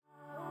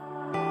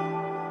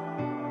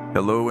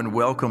Hello and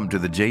welcome to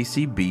the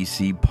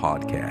JCBC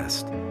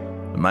podcast.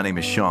 My name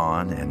is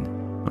Sean, and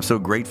I'm so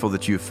grateful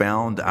that you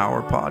found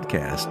our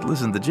podcast.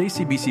 Listen, the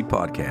JCBC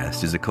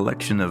podcast is a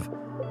collection of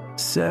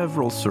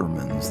several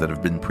sermons that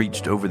have been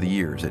preached over the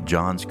years at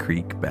Johns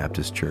Creek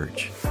Baptist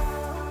Church.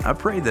 I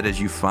pray that as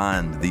you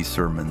find these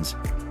sermons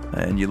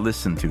and you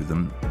listen to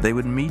them, they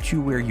would meet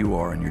you where you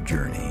are in your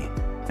journey.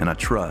 And I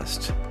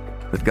trust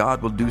that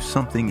God will do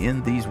something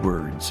in these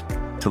words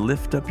to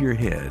lift up your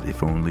head,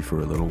 if only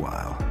for a little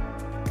while.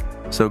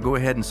 So go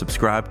ahead and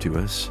subscribe to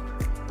us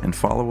and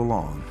follow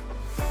along.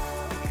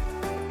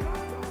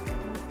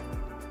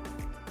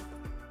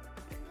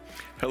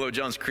 Hello,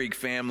 Johns Creek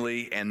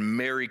family, and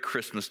Merry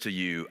Christmas to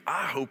you.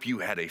 I hope you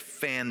had a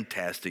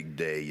fantastic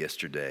day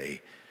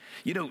yesterday.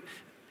 You know,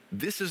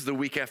 this is the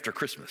week after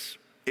Christmas.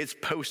 It's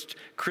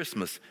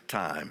post-Christmas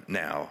time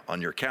now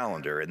on your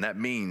calendar, and that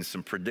means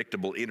some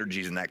predictable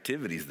energies and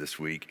activities this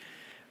week.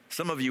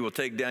 Some of you will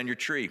take down your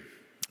tree.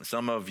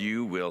 Some of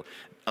you will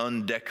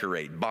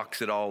undecorate,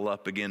 box it all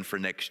up again for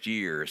next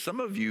year. Some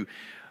of you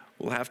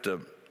will have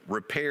to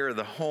repair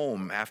the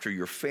home after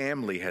your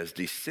family has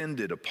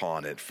descended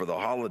upon it for the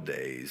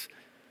holidays.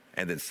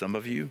 And then some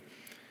of you,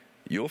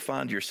 you'll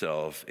find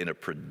yourself in a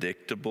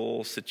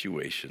predictable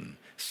situation.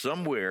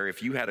 Somewhere,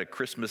 if you had a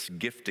Christmas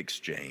gift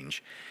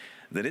exchange,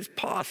 then it's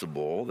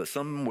possible that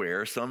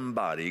somewhere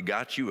somebody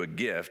got you a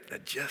gift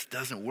that just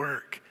doesn't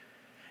work.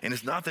 And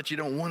it's not that you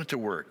don't want it to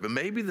work, but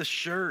maybe the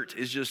shirt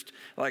is just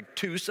like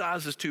 2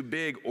 sizes too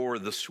big, or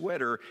the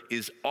sweater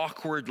is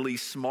awkwardly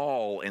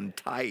small and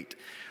tight,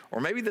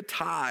 or maybe the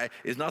tie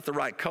is not the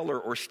right color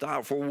or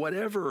style. For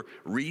whatever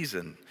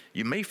reason,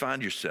 you may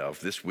find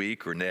yourself this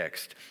week or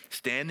next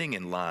standing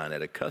in line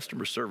at a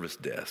customer service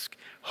desk,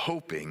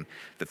 hoping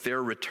that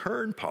their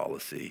return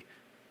policy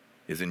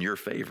is in your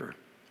favor.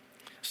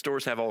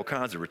 Stores have all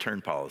kinds of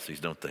return policies,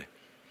 don't they?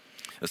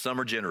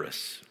 Some are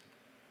generous,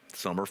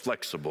 some are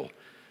flexible.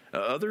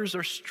 Others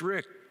are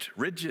strict,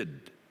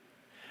 rigid.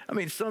 I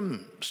mean,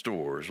 some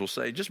stores will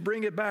say, just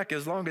bring it back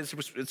as long as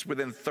it's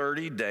within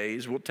 30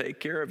 days, we'll take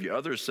care of you.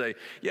 Others say,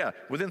 yeah,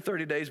 within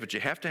 30 days, but you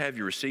have to have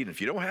your receipt. And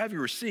if you don't have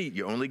your receipt,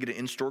 you only get an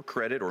in-store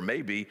credit, or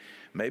maybe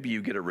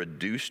you get a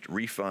reduced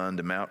refund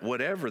amount.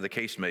 Whatever the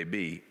case may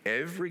be,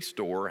 every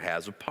store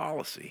has a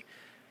policy.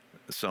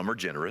 Some are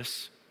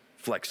generous,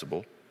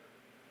 flexible,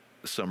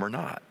 some are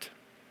not.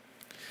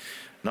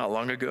 Not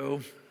long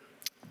ago,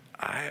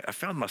 I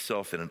found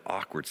myself in an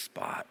awkward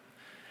spot.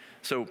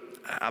 So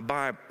I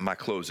buy my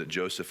clothes at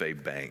Joseph A.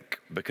 Bank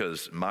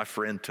because my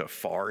friend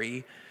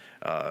Tafari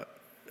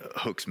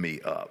hooks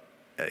me up.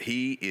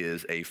 He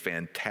is a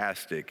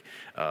fantastic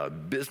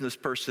business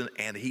person,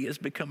 and he has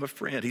become a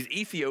friend. He's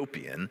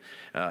Ethiopian,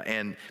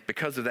 and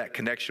because of that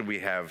connection, we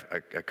have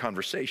a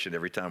conversation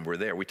every time we're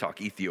there. We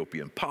talk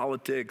Ethiopian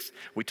politics,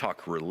 we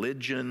talk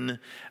religion,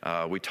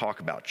 we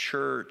talk about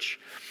church,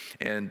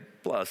 and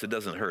plus, it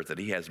doesn't hurt that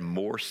he has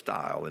more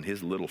style in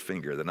his little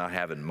finger than I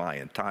have in my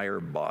entire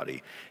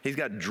body. He's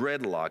got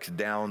dreadlocks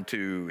down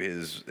to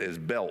his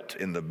belt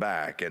in the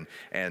back,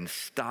 and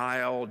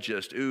style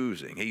just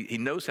oozing. He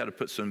knows how to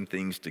put some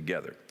things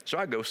together. So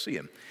I go see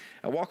him.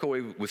 I walk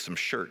away with some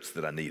shirts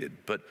that I needed.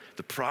 But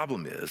the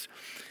problem is,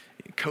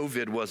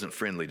 COVID wasn't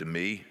friendly to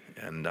me,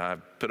 and I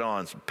put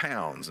on some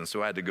pounds, and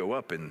so I had to go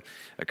up in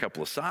a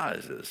couple of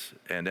sizes.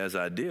 And as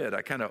I did,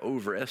 I kind of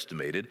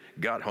overestimated,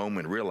 got home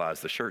and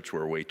realized the shirts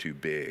were way too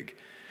big.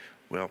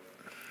 Well,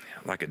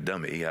 like a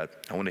dummy, I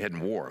went ahead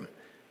and wore them.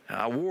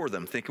 I wore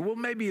them thinking, well,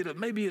 maybe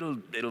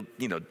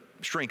it'll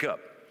shrink up.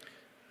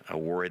 I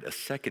wore it a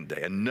second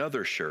day,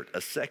 another shirt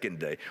a second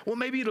day. Well,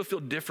 maybe it'll feel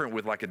different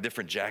with like a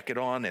different jacket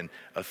on, and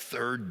a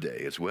third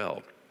day as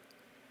well.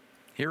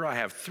 Here I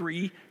have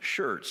 3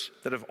 shirts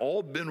that have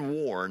all been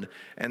worn,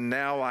 and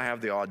now I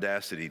have the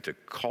audacity to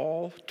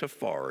call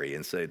Tafari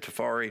and say,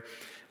 Tafari,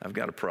 I've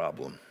got a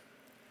problem.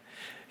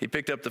 He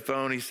picked up the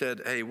phone. He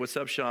said, hey, what's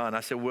up, Sean?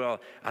 I said, well,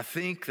 I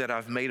think that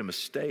I've made a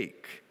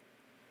mistake.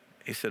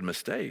 He said,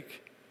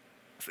 mistake?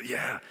 I said,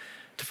 yeah,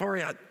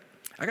 Tafari,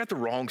 I got the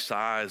wrong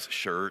size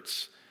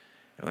shirts.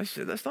 And I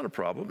said, that's not a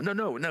problem.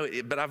 No,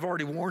 but I've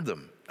already worn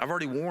them.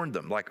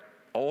 Like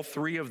all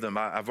 3 of them.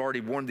 I've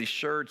already worn these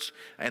shirts,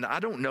 and I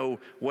don't know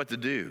what to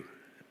do.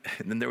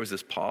 And then there was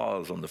this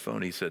pause on the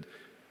phone. He said,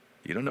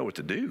 you don't know what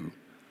to do?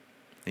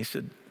 He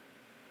said,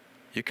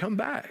 you come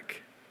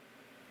back.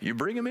 You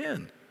bring them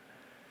in.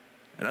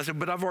 And I said,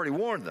 but I've already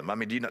worn them. I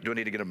mean, do I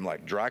need to get them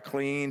like dry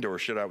cleaned, or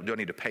do I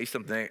need to pay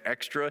something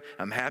extra?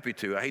 I'm happy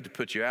to. I hate to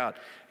put you out.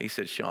 He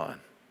said,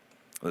 Sean,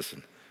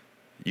 listen,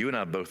 you and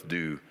I both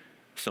do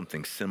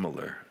something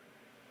similar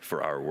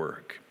for our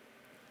work.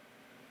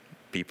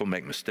 People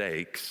make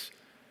mistakes,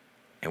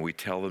 and we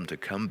tell them to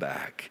come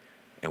back,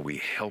 and we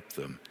help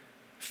them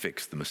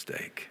fix the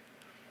mistake.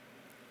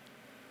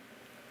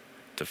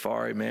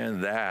 Tafari,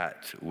 man,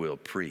 that will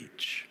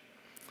preach.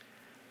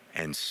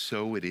 And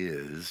so it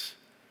is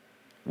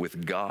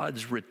with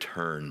God's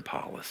return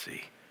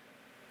policy.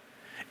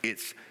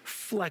 It's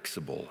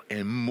flexible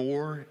and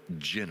more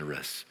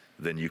generous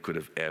than you could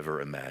have ever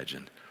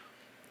imagined.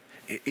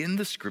 In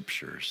the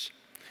scriptures,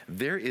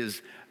 there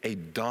is a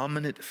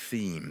dominant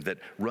theme that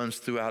runs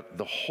throughout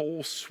the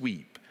whole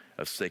sweep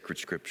of sacred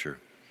scripture.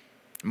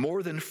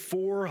 More than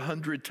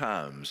 400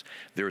 times,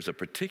 there is a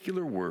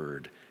particular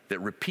word that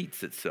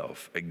repeats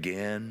itself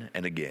again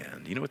and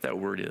again. You know what that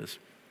word is?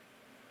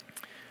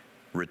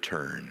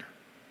 Return.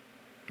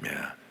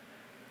 Yeah,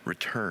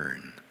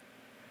 return.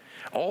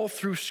 All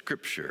through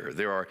Scripture,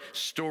 there are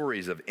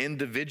stories of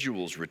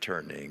individuals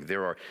returning.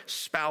 There are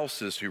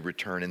spouses who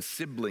return and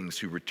siblings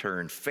who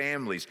return,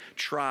 families,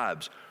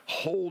 tribes,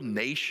 whole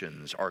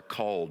nations are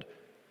called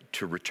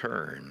to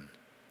return.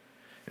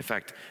 In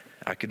fact,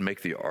 I could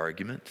make the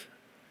argument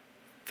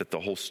that the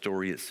whole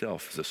story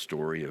itself is a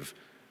story of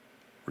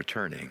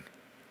returning.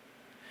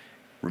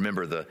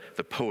 Remember, the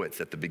poets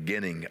at the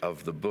beginning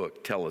of the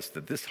book tell us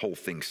that this whole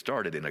thing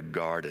started in a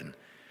garden.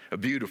 A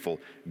beautiful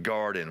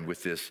garden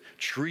with this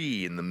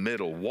tree in the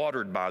middle,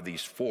 watered by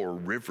these 4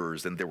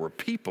 rivers, and there were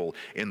people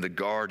in the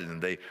garden,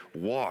 and they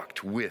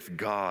walked with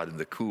God in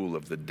the cool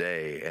of the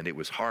day, and it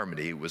was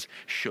harmony, it was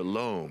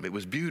shalom, it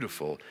was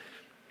beautiful.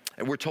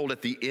 And we're told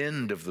at the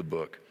end of the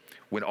book,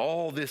 when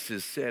all this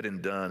is said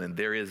and done, and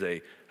there is a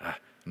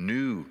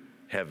new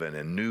heaven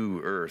and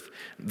new earth,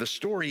 the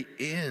story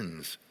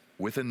ends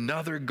with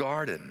another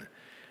garden,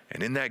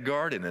 and in that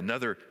garden,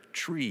 another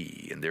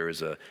tree, and there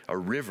is a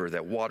river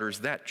that waters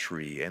that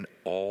tree, and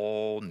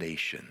all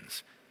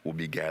nations will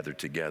be gathered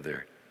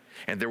together.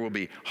 And there will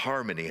be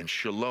harmony and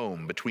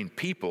shalom between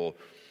people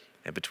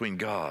and between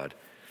God.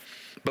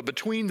 But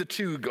between the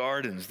 2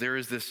 gardens, there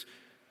is this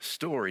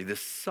story,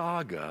 this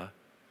saga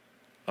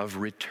of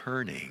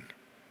returning.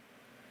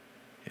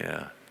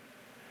 Yeah.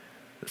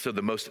 So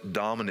the most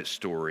dominant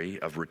story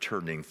of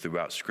returning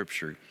throughout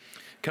Scripture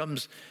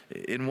comes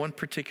in one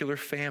particular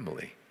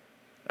family.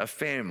 A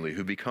family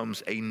who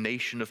becomes a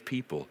nation of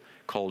people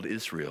called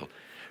Israel,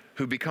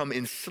 who become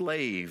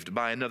enslaved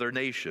by another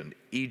nation,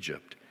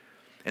 Egypt.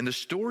 And the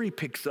story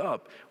picks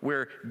up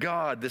where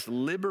God, this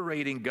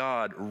liberating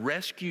God,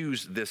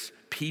 rescues this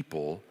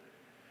people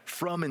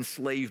from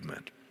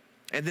enslavement.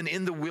 And then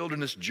in the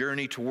wilderness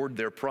journey toward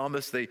their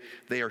promise, they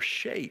are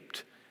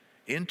shaped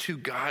into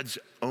God's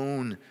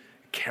own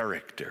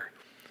character.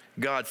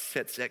 God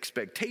sets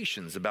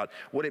expectations about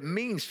what it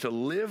means to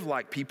live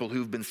like people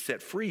who've been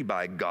set free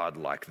by God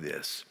like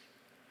this.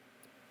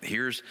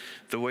 Here's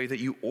the way that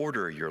you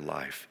order your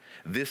life.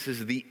 This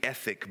is the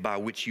ethic by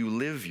which you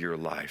live your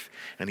life.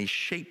 And he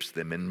shapes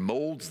them and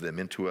molds them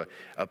into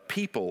a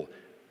people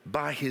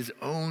by his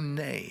own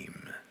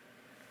name.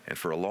 And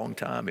for a long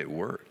time it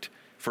worked.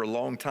 For a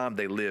long time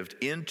they lived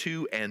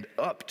into and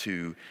up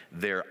to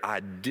their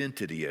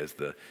identity as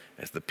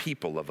the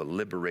people of a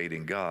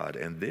liberating God.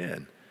 And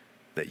then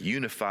that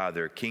unify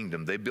their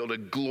kingdom. They built a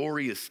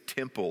glorious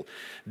temple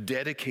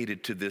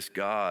dedicated to this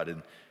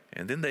God.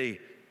 And then they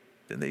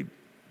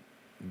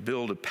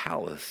build a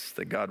palace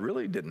that God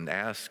really didn't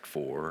ask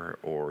for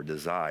or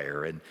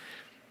desire. And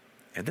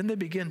then they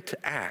begin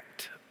to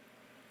act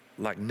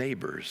like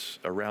neighbors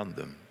around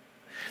them.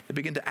 They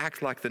begin to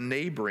act like the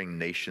neighboring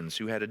nations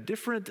who had a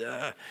different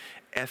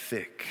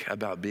ethic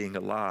about being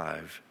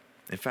alive.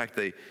 In fact,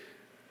 they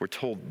were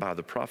told by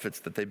the prophets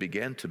that they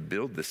began to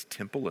build this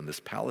temple and this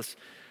palace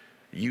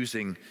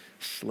using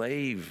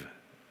slave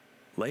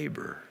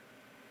labor.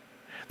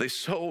 They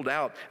sold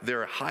out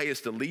their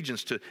highest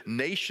allegiance to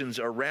nations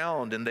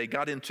around, and they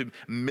got into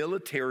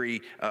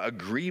military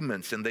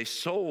agreements, and they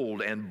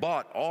sold and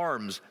bought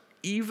arms,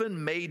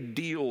 even made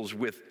deals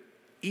with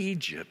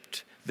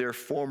Egypt, their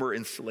former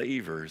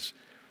enslavers.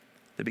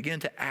 They began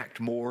to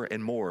act more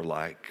and more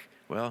like,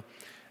 well,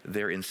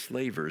 they're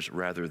enslavers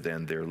rather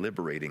than their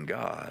liberating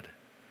God.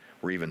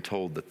 We're even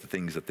told that the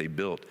things that they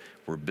built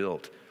were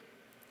built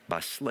by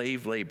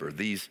slave labor.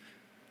 These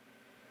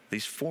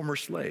former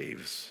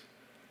slaves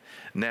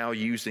now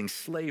using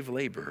slave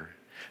labor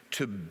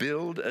to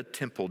build a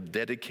temple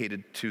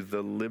dedicated to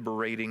the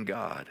liberating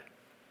God.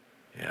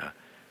 Yeah,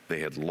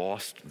 they had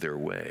lost their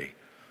way,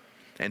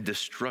 and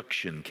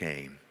destruction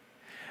came.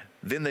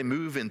 Then they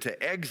move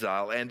into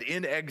exile, and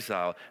in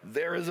exile,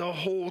 there is a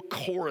whole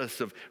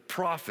chorus of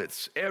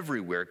prophets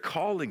everywhere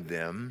calling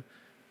them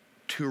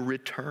to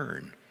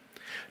return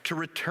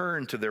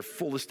to their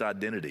fullest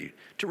identity,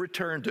 to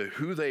return to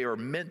who they are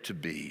meant to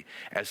be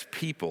as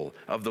people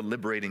of the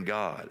liberating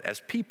God,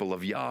 as people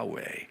of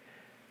Yahweh.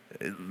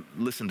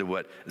 Listen to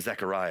what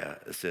Zechariah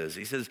says.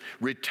 He says,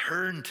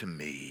 "Return to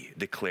me,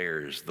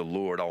 declares the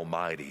Lord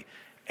Almighty,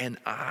 and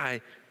I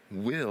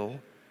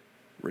will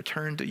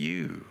return to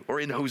you."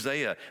 Or in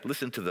Hosea,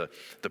 listen to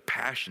the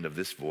passion of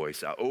this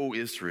voice. "O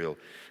Israel,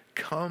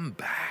 come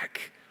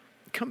back,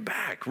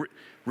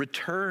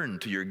 return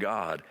to your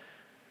God.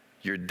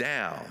 You're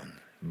down,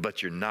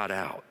 but you're not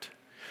out.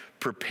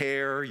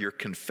 Prepare your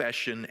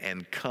confession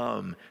and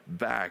come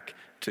back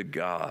to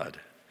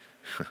God."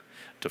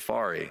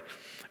 Tafari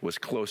was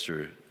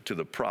closer to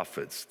the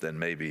prophets than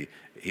maybe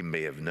he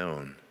may have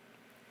known.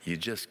 You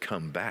just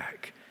come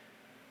back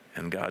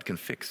and God can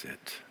fix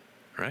it,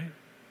 right?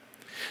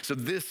 So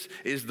this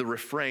is the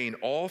refrain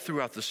all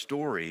throughout the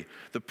story.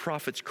 The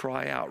prophets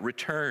cry out,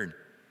 "Return,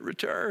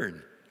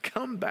 return,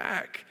 come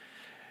back."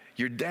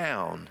 You're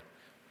down,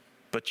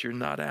 but you're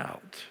not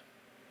out.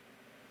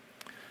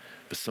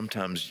 But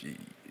sometimes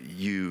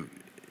you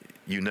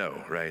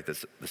know, right?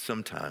 That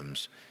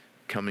sometimes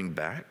coming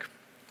back,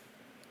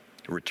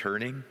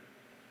 returning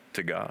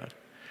to God,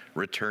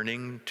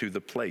 returning to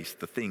the place,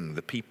 the thing,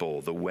 the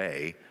people, the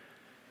way,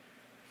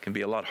 can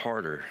be a lot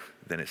harder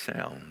than it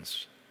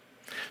sounds.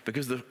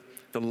 Because the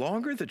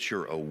longer that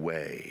you're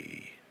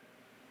away,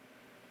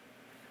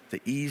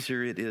 the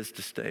easier it is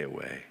to stay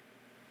away,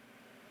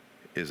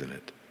 isn't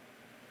it?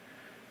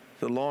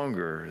 The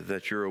longer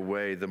that you're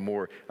away, the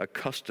more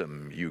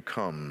accustomed you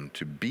come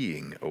to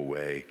being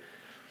away.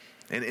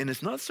 And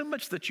it's not so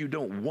much that you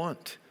don't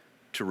want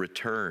to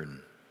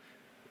return,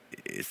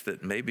 it's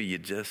that maybe you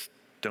just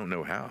don't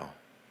know how.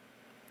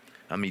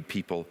 I meet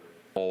people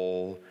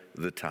all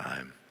the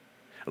time.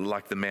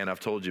 Like the man I've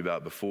told you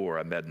about before,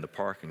 I met in the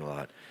parking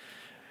lot.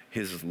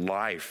 His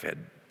life had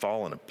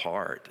fallen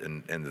apart,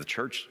 and the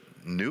church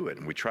knew it,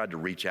 and we tried to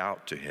reach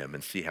out to him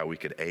and see how we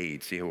could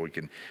aid, see how we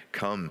can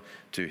come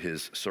to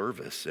his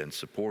service and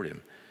support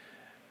him.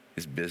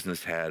 His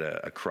business had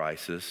a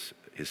crisis.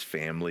 His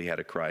family had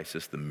a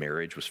crisis. The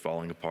marriage was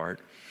falling apart.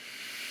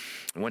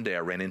 One day I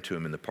ran into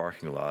him in the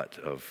parking lot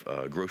of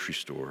a grocery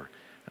store.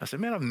 I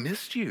said, "Man, I've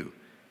missed you.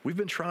 We've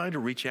been trying to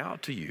reach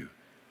out to you.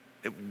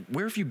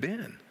 Where have you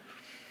been?"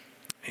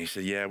 And he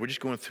said, "Yeah, we're just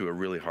going through a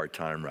really hard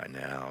time right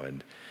now.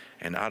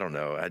 And I don't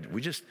know,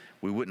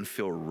 we wouldn't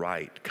feel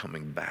right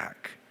coming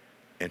back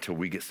until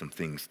we get some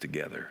things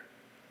together."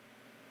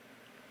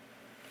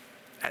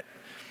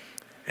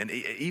 And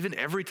even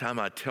every time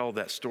I tell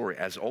that story,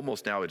 as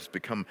almost now it's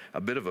become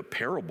a bit of a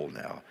parable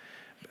now,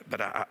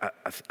 but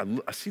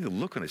I see the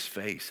look on his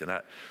face, and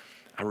I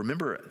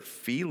remember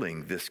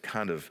feeling this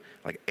kind of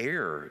like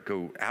air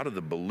go out of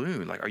the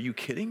balloon. Like, are you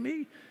kidding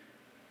me?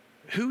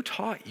 Who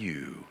taught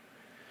you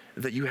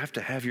that you have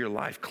to have your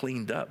life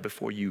cleaned up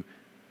before you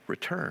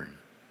return?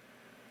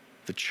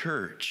 The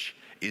church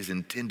is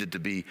intended to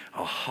be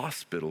a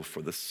hospital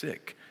for the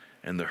sick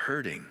and the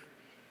hurting.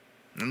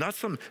 Not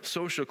some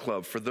social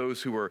club for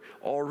those who are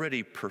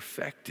already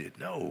perfected.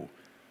 No,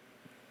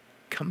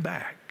 come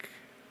back.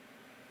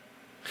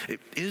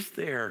 Is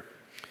there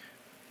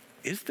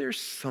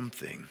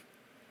something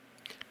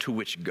to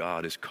which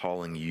God is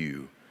calling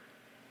you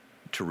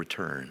to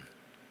return?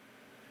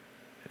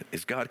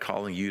 Is God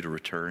calling you to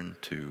return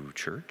to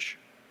church?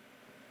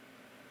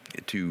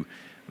 To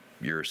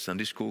your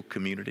Sunday school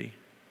community?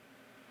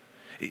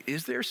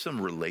 Is there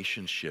some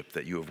relationship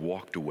that you have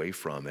walked away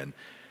from and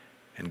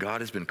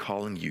God has been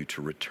calling you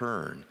to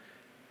return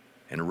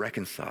and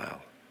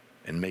reconcile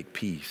and make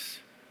peace?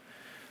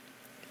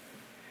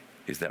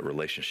 Is that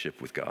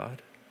relationship with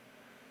God?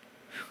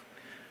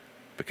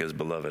 Because,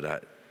 beloved,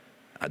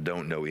 I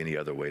don't know any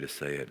other way to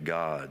say it.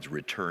 God's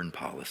return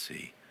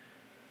policy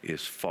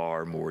is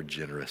far more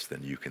generous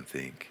than you can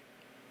think.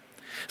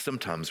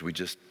 Sometimes we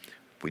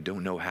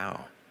don't know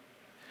how.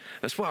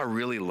 That's why I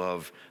really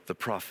love the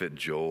prophet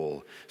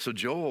Joel. So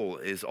Joel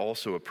is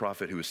also a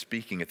prophet who is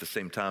speaking at the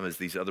same time as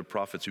these other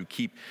prophets who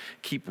keep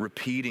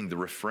repeating the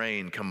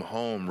refrain, come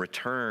home,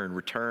 return,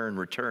 return,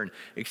 return.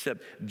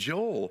 Except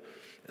Joel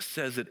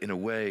says it in a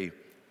way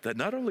that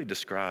not only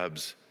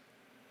describes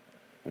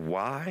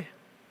why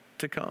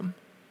to come,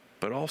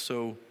 but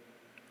also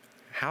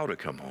how to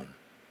come home.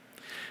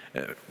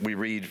 We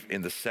read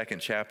in the second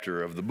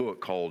chapter of the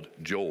book called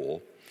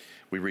Joel,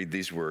 we read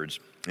these words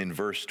in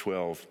verse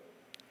 12,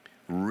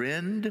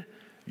 "Rend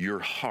your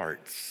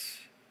hearts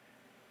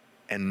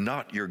and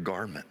not your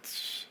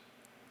garments."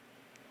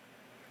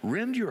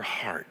 Rend your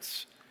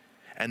hearts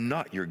and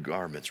not your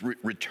garments.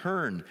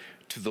 Return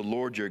to the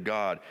Lord your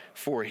God,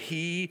 for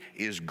he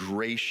is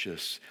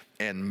gracious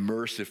and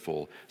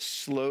merciful,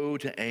 slow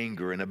to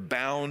anger and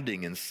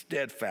abounding in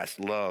steadfast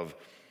love,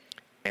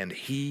 and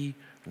he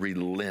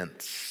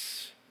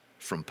relents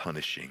from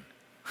punishing.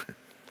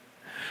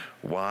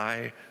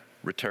 Why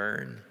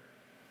return?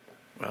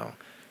 Well,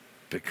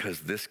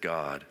 because this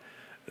God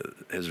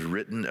has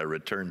written a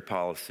return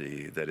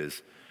policy that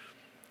is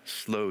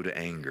slow to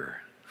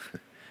anger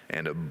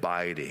and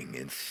abiding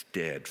in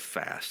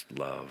steadfast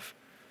love.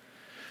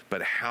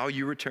 But how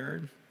you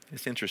return,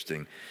 it's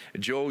interesting.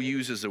 Joel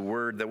uses a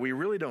word that we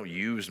really don't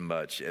use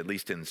much, at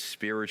least in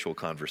spiritual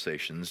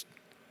conversations.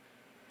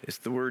 It's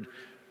the word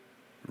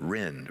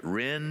rend.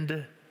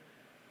 Rend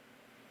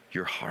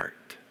your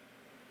heart.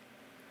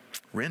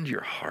 Rend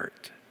your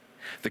heart.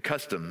 The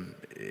custom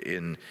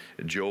in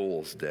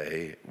Joel's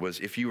day was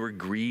if you were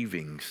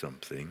grieving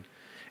something,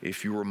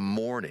 if you were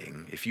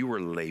mourning, if you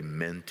were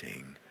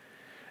lamenting,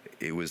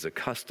 it was a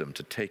custom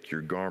to take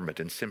your garment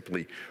and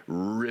simply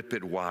rip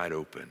it wide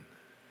open.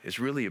 It's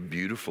really a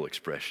beautiful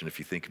expression if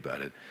you think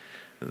about it.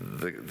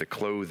 The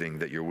clothing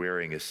that you're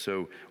wearing is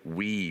so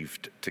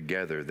weaved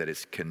together that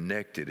it's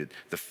connected.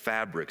 The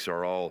fabrics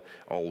are all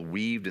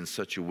weaved in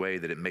such a way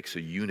that it makes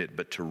a unit,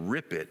 but to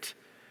rip it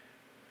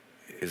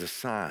is a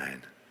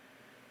sign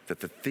that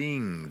the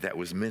thing that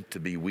was meant to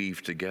be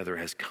weaved together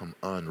has come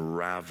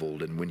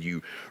unraveled. And when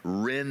you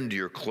rend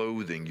your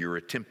clothing, you're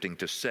attempting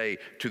to say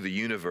to the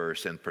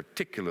universe, and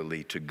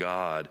particularly to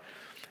God,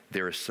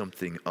 there is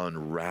something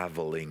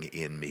unraveling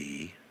in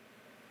me.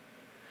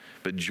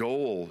 But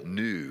Joel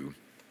knew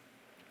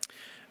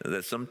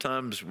that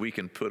sometimes we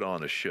can put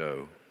on a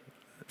show.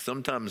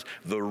 Sometimes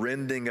the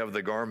rending of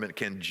the garment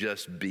can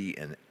just be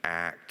an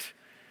act.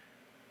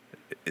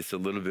 It's a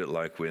little bit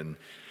like when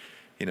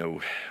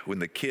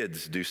the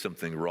kids do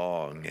something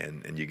wrong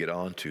and you get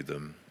on to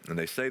them and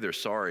they say they're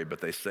sorry, but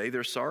they say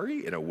they're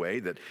sorry in a way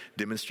that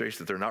demonstrates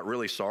that they're not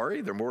really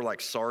sorry. They're more like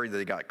sorry that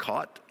they got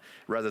caught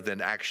rather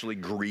than actually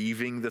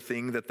grieving the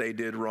thing that they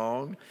did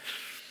wrong,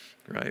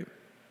 right?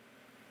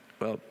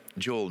 Well,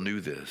 Joel knew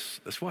this.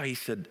 That's why he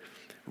said,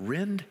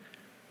 rend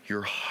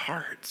your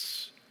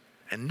hearts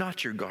and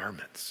not your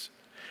garments.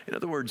 In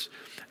other words,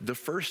 the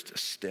first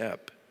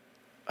step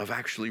of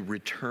actually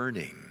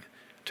returning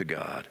to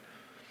God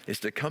is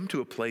to come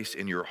to a place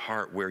in your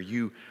heart where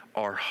you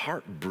are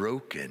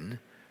heartbroken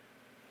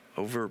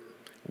over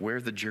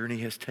where the journey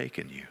has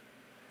taken you.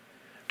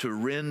 To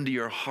rend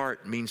your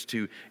heart means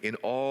to, in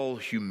all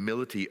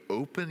humility,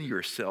 open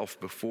yourself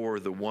before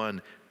the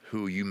one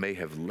who you may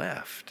have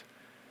left.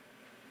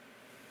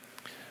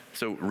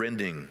 So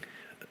rending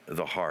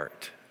the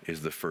heart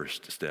is the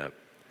first step.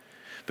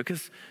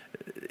 Because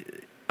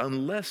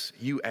unless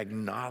you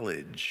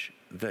acknowledge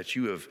that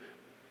you have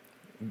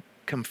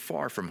come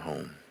far from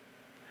home,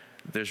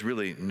 there's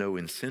really no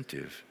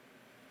incentive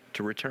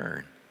to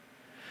return.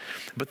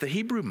 But the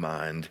Hebrew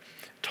mind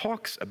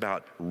talks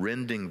about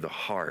rending the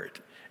heart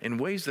in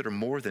ways that are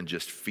more than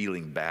just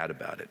feeling bad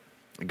about it.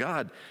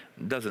 God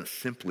doesn't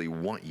simply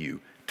want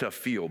you to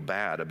feel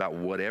bad about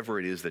whatever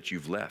it is that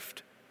you've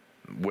left,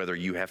 whether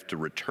you have to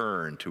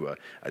return to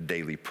a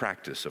daily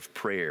practice of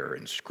prayer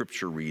and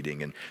scripture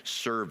reading and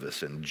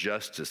service and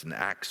justice and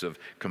acts of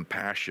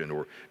compassion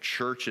or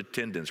church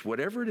attendance,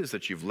 whatever it is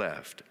that you've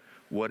left,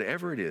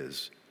 whatever it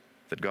is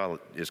that God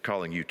is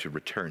calling you to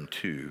return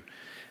to,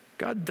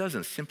 God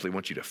doesn't simply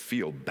want you to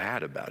feel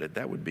bad about it.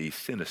 That would be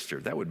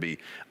sinister. That would be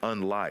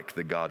unlike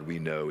the God we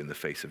know in the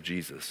face of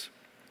Jesus.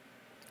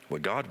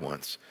 What God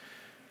wants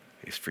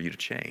is for you to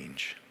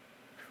change,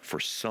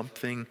 for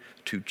something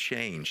to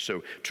change.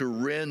 So to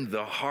rend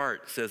the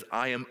heart says,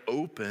 I am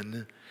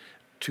open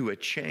to a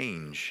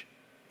change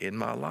in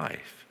my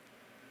life.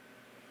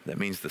 That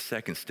means the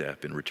second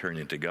step in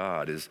returning to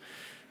God is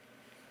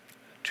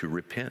to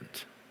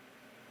repent.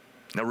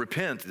 Now,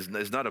 repent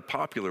is not a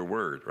popular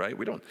word, right?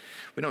 We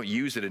don't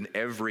use it in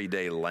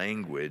everyday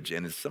language,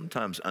 and it's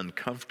sometimes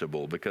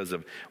uncomfortable because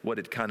of what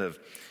it kind of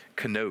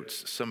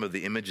connotes, some of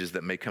the images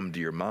that may come to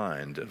your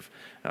mind of,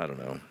 I don't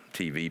know,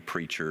 TV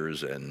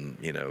preachers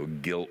and,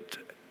 guilt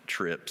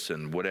trips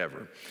and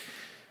whatever.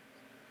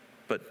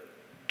 But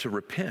to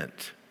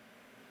repent,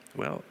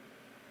 well,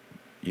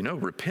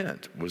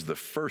 repent was the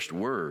first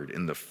word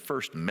in the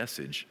first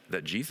message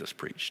that Jesus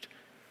preached.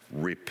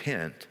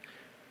 Repent,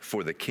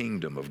 for the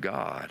kingdom of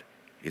God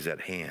is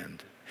at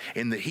hand.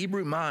 In the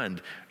Hebrew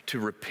mind, to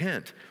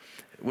repent,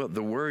 well,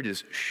 the word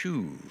is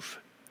shuv.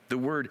 The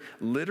word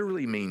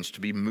literally means to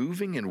be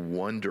moving in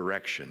one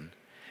direction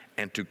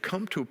and to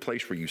come to a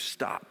place where you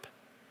stop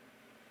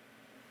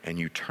and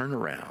you turn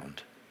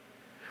around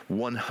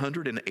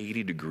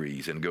 180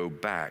 degrees and go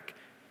back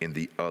in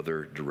the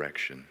other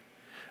direction.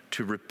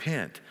 To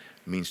repent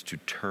means to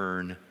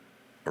turn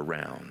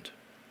around.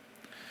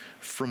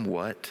 From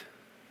what?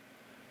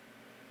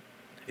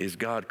 Is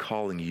God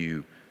calling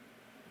you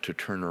to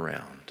turn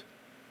around?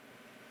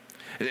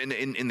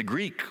 In the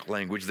Greek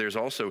language, there's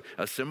also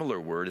a similar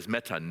word, is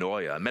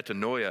metanoia.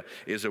 Metanoia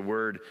is a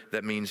word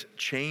that means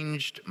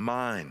changed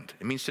mind.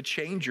 It means to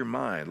change your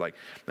mind. Like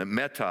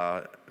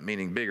meta,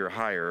 meaning bigger,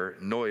 higher,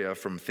 noia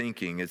from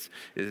thinking. It's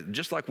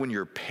just like when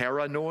you're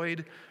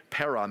paranoid.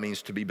 Para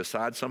means to be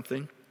beside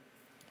something.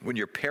 When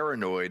you're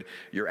paranoid,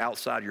 you're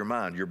outside your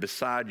mind. You're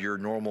beside your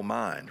normal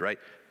mind, right?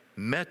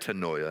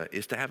 Metanoia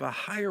is to have a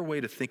higher way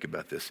to think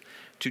about this,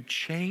 to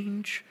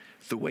change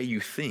the way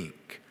you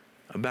think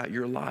about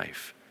your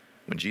life.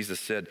 When Jesus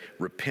said,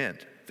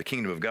 repent, the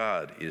kingdom of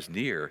God is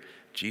near,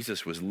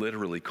 Jesus was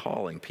literally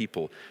calling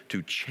people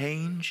to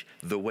change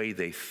the way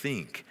they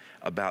think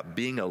about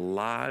being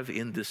alive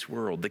in this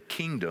world. The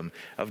kingdom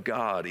of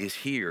God is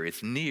here,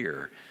 it's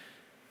near,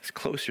 it's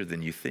closer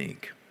than you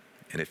think.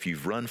 And if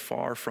you've run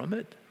far from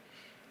it,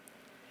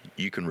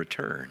 you can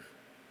return.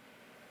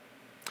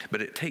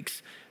 But it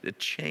takes a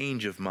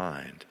change of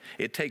mind.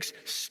 It takes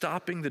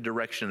stopping the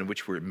direction in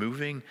which we're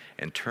moving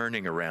and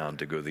turning around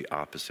to go the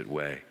opposite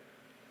way.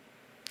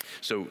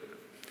 So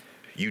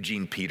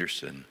Eugene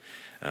Peterson,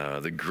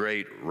 the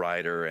great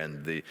writer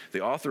and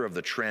the author of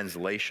the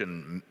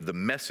translation, the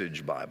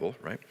Message Bible,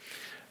 right?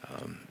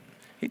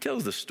 He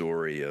tells the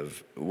story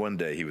of one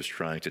day he was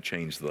trying to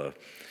change the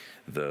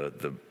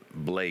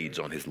blades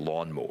on his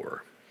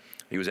lawnmower.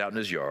 He was out in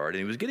his yard, and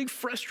he was getting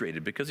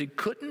frustrated because he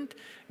couldn't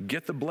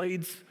get the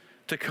blades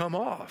to come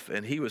off.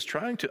 And he was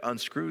trying to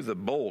unscrew the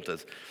bolt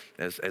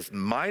as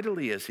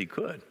mightily as he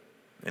could.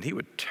 And he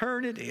would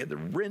turn it, he had the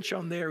wrench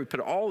on there, he put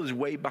all his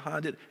weight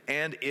behind it,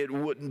 and it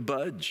wouldn't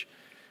budge.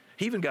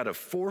 He even got a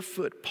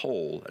 4-foot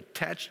pole,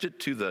 attached it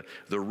to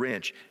the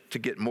wrench to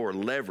get more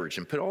leverage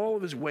and put all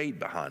of his weight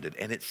behind it,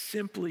 and it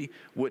simply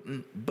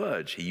wouldn't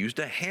budge. He used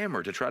a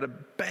hammer to try to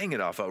bang it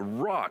off, a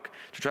rock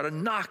to try to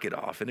knock it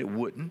off, and it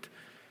wouldn't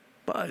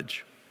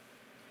budge.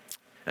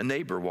 A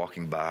neighbor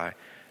walking by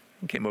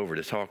came over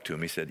to talk to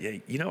him. He said,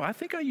 "Yeah, I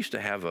think I used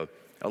to have a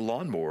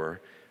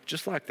lawnmower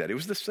just like that. It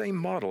was the same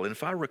model, and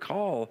if I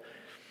recall,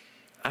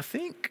 I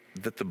think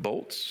that the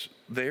bolts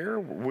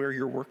there where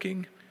you're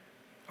working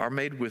are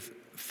made with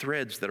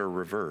threads that are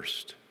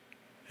reversed.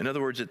 In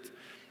other words,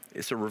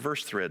 it's a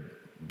reverse thread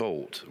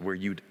bolt where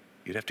you'd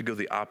have to go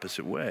the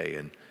opposite way."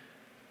 And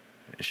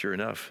sure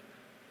enough,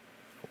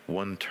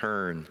 one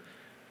turn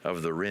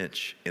of the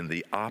wrench in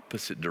the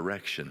opposite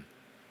direction,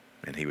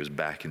 and he was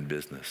back in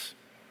business.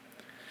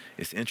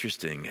 It's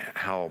interesting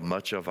how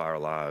much of our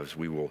lives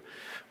we will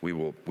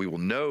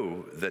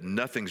know that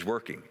nothing's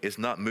working, it's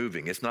not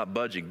moving, it's not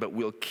budging, but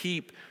we'll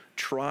keep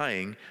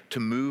trying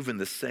to move in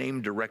the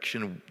same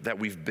direction that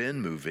we've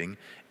been moving,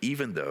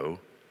 even though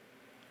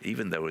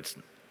it's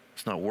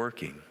not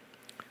working.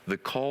 The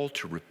call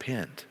to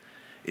repent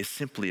is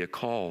simply a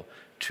call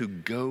to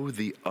go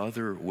the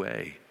other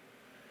way.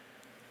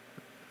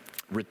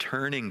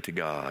 Returning to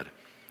God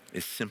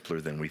is simpler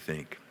than we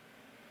think.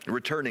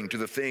 Returning to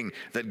the thing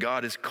that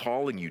God is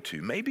calling you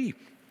to. Maybe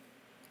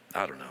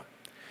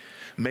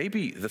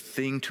the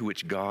thing to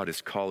which God is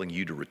calling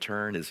you to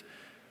return is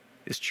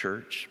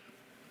church,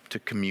 to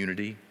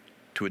community,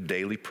 to a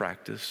daily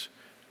practice,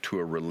 to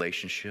a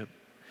relationship.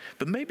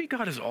 But maybe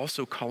God is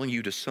also calling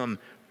you to some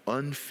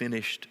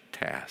unfinished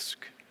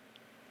task,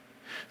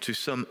 to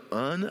some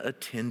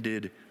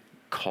unattended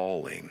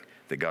calling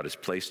that God has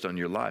placed on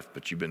your life,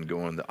 but you've been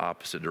going the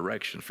opposite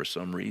direction for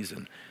some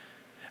reason.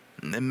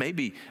 And then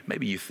maybe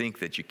you think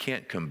that you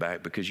can't come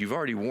back because you've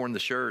already worn the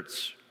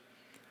shirts.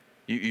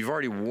 You've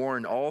already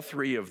worn all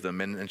 3 of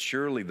them, and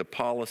surely the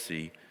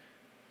policy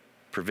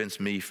prevents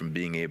me from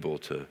being able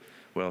to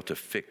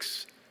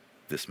fix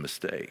this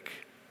mistake.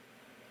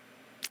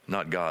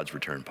 Not God's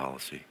return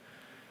policy.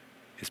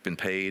 It's been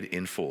paid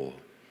in full,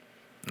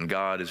 and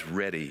God is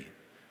ready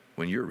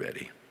when you're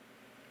ready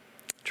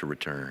to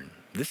return.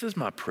 This is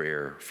my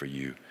prayer for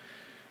you,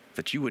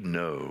 that you would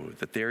know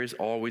that there is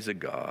always a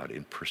God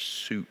in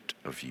pursuit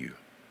of you.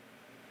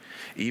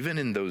 Even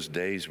in those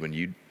days when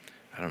you,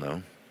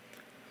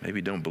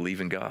 maybe don't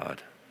believe in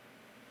God,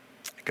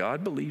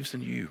 God believes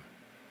in you.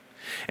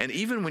 And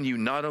even when you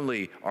not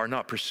only are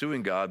not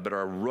pursuing God, but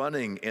are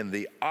running in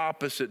the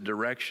opposite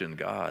direction,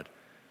 God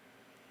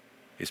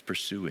is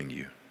pursuing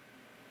you,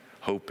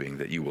 hoping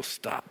that you will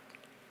stop.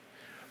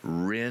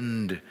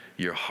 Rend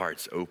your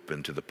hearts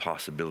open to the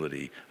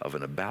possibility of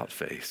an about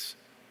face.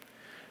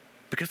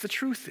 Because the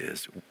truth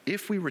is,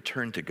 if we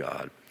return to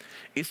God,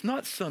 it's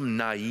not some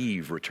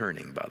naive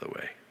returning, by the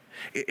way.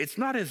 It's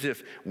not as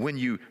if when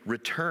you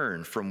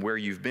return from where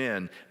you've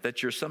been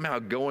that you're somehow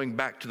going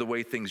back to the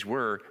way things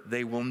were.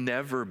 They will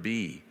never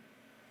be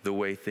the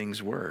way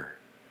things were,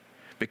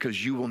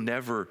 because you will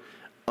never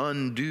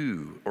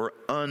undo or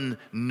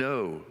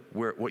unknow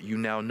what you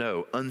now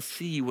know,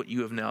 unsee what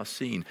you have now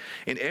seen.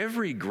 In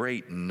every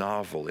great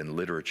novel in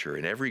literature,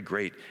 in every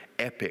great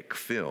epic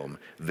film,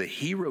 the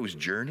hero's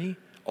journey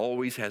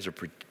always has a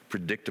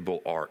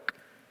predictable arc.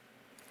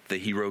 The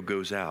hero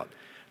goes out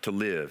to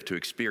live, to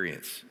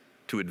experience,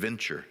 to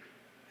adventure,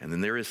 and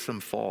then there is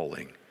some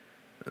falling,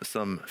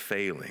 some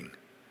failing,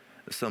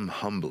 some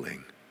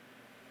humbling,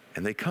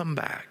 and they come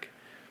back.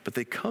 But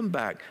they come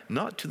back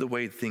not to the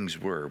way things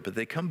were, but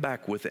they come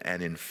back with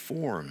an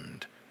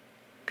informed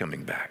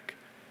coming back.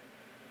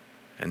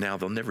 And now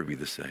they'll never be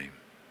the same.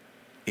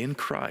 In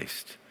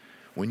Christ,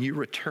 when you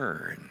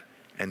return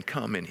and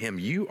come in Him,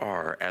 you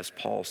are, as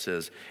Paul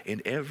says,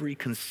 in every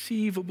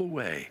conceivable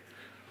way,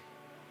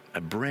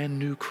 a brand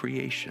new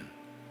creation.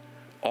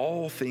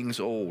 All things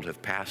old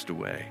have passed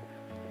away.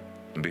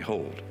 And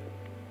behold,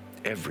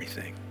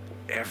 everything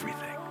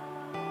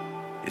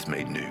is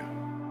made new.